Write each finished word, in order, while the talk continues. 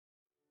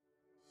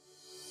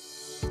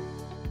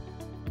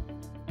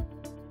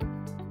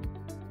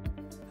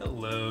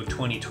Hello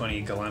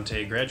 2020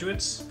 Galante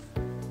graduates.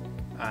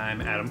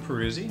 I'm Adam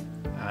Peruzzi.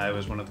 I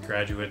was one of the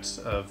graduates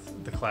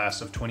of the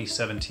class of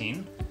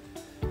 2017.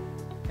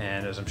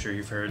 And as I'm sure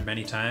you've heard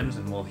many times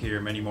and will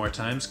hear many more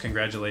times,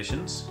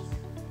 congratulations.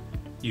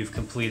 You've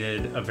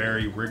completed a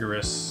very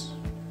rigorous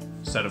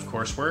set of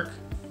coursework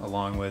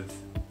along with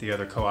the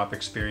other co-op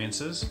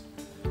experiences.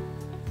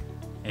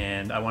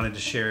 And I wanted to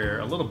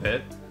share a little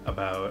bit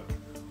about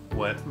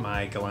what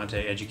my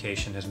Galante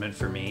education has meant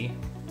for me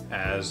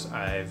as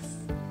I've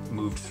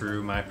moved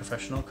through my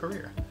professional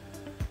career.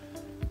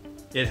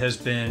 It has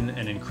been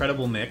an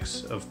incredible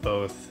mix of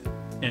both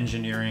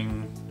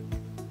engineering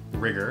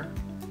rigor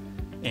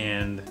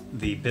and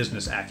the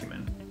business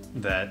acumen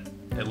that,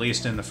 at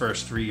least in the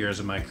first 3 years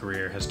of my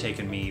career, has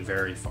taken me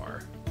very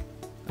far.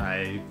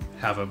 I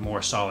have a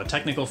more solid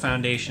technical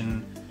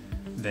foundation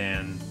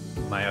than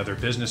my other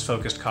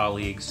business-focused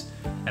colleagues,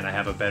 and I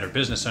have a better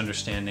business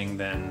understanding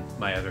than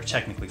my other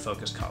technically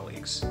focused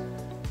colleagues.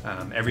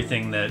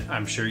 Everything that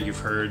I'm sure you've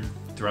heard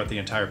throughout the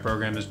entire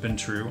program has been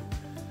true.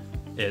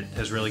 It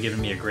has really given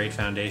me a great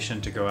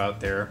foundation to go out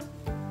there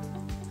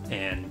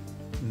and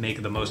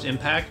make the most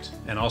impact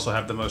and also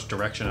have the most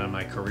direction on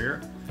my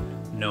career,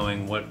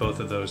 knowing what both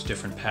of those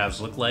different paths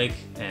look like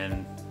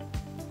and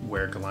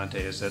where Galante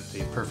is at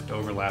the perfect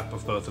overlap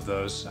of both of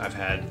those. I've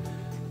had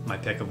my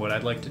pick of what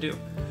I'd like to do.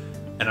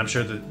 And I'm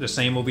sure that the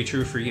same will be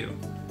true for you.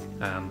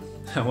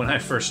 When I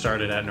first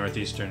started at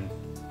Northeastern,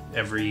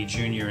 every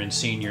junior and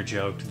senior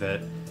joked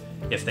that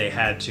if they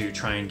had to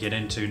try and get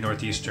into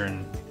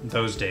Northeastern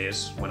those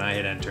days when I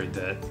had entered,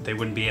 that they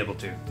wouldn't be able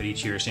to, that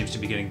each year seems to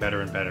be getting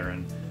better and better.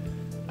 And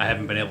I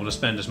haven't been able to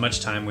spend as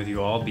much time with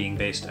you all being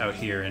based out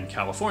here in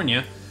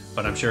California,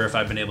 but I'm sure if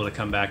I've been able to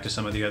come back to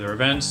some of the other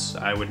events,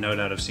 I would no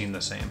doubt have seen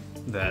the same,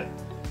 that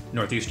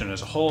Northeastern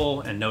as a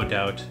whole, and no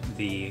doubt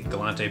the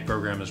Galante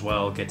program as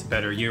well, gets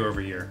better year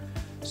over year.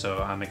 So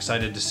I'm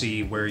excited to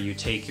see where you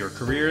take your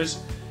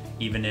careers,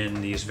 even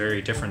in these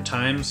very different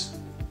times.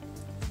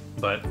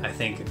 But I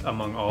think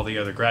among all the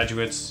other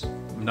graduates,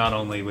 not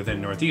only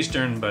within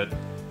Northeastern, but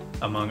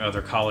among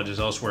other colleges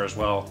elsewhere as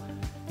well,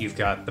 you've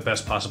got the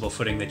best possible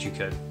footing that you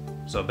could.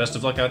 So best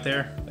of luck out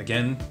there.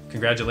 Again,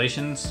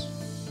 congratulations.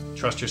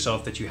 Trust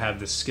yourself that you have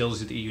the skills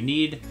that you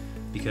need,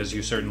 because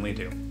you certainly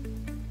do.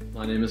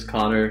 My name is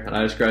Connor, and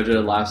I just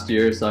graduated last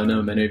year, so I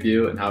know many of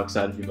you and how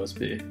excited you must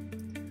be.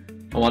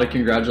 I want to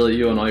congratulate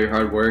you on all your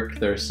hard work.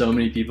 There are so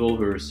many people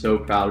who are so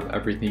proud of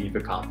everything you've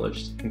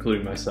accomplished,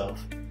 including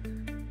myself.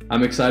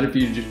 I'm excited for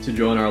you to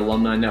join our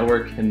alumni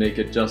network and make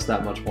it just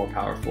that much more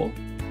powerful.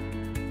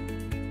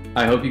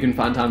 I hope you can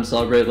find time to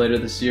celebrate later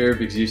this year,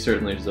 because you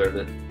certainly deserve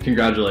it.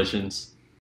 Congratulations.